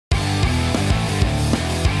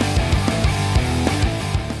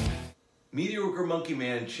Mediocre Monkey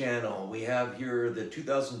Man channel. We have here the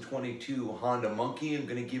 2022 Honda Monkey. I'm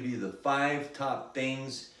going to give you the 5 top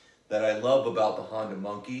things that I love about the Honda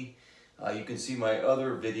Monkey. You can see my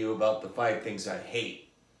other video about the 5 things I hate.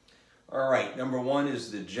 Alright, number 1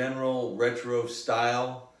 is the general retro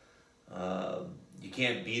style. You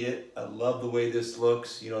can't beat it. I love the way this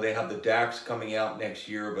looks. You know, they have the DAX coming out next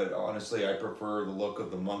year, but honestly I prefer the look of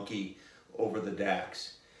the Monkey over the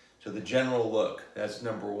DAX. So the general look, that's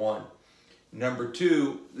number 1. Number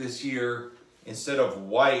 2, this year, instead of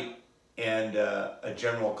white and a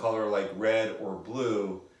general color like red or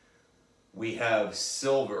blue, we have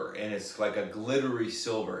silver, and it's like a glittery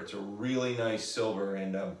silver. It's a really nice silver,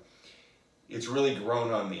 and it's really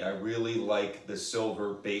grown on me. I really like the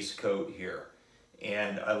silver base coat here.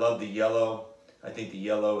 And I love the yellow. I think the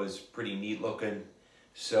yellow is pretty neat looking.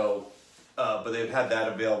 So, but they've had that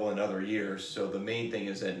available in other years. So the main thing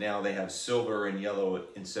is that now they have silver and yellow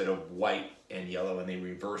instead of white and yellow, and they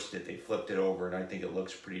reversed it. They flipped it over, and I think it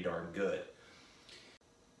looks pretty darn good.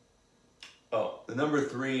 Oh, the number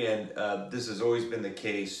 3, and this has always been the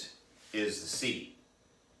case, is the seat.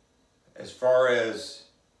 As far as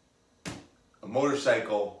a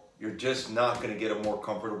motorcycle, you're just not going to get a more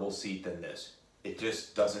comfortable seat than this. It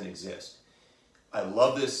just doesn't exist. I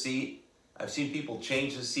love this seat. I've seen people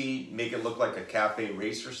change the seat, make it look like a cafe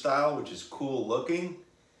racer style, which is cool looking.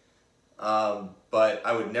 But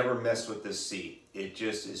I would never mess with this seat. It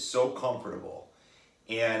just is so comfortable.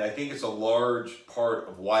 And I think it's a large part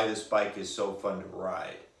of why this bike is so fun to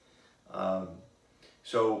ride.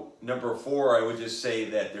 So number 4, I would just say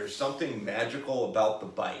that there's something magical about the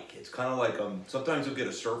bike. It's kind of like, sometimes you'll get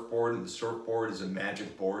a surfboard, and the surfboard is a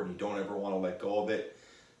magic board and you don't ever want to let go of it.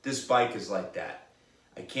 This bike is like that.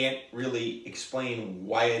 I can't really explain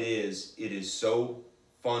why it is. It is so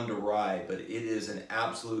fun to ride, but it is an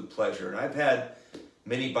absolute pleasure. And I've had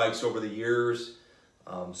many bikes over the years.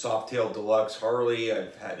 Softail Deluxe Harley.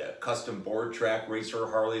 I've had a custom board track racer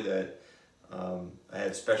Harley that I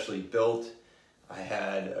had specially built. I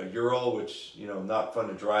had a Ural, which, you know, not fun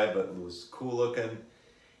to drive, but it was cool looking.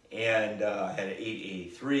 And I had an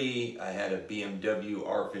 883. I had a BMW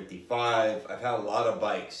R55. I've had a lot of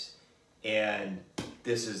bikes, and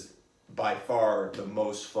this is by far the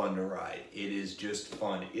most fun to ride. It is just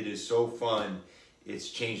fun. It is so fun. It's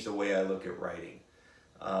changed the way I look at riding.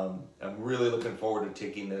 I'm really looking forward to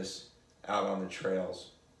taking this out on the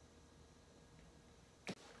trails.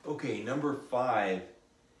 Okay, number 5.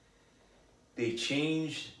 They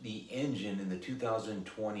changed the engine in the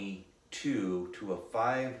 2022 to a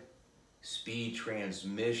 5-speed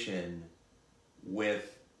transmission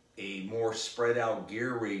with a more spread out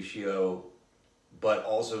gear ratio, but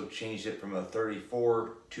also changed it from a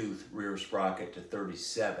 34-tooth rear sprocket to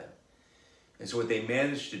 37. And so what they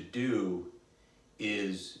managed to do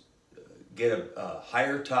is get a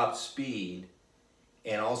higher top speed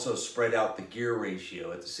and also spread out the gear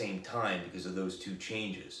ratio at the same time because of those 2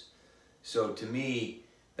 changes. So to me,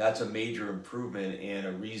 that's a major improvement and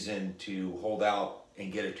a reason to hold out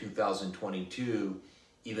and get a 2022,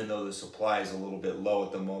 even though the supply is a little bit low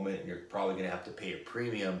at the moment and you're probably going to have to pay a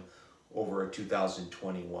premium over a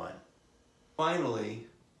 2021. Finally,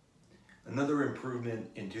 another improvement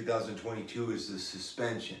in 2022 is the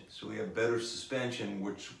suspension. So we have better suspension,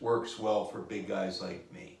 which works well for big guys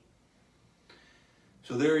like me.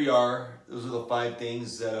 So there you are. Those are the 5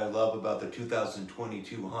 things that I love about the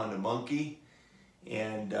 2022 Honda Monkey.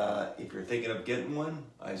 And if you're thinking of getting one,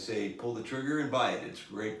 I say pull the trigger and buy it. It's a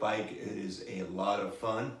great bike. It is a lot of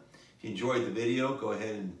fun. If you enjoyed the video, go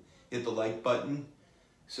ahead and hit the like button,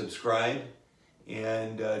 subscribe,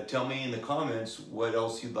 and tell me in the comments what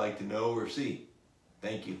else you'd like to know or see.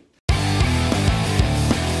 Thank you.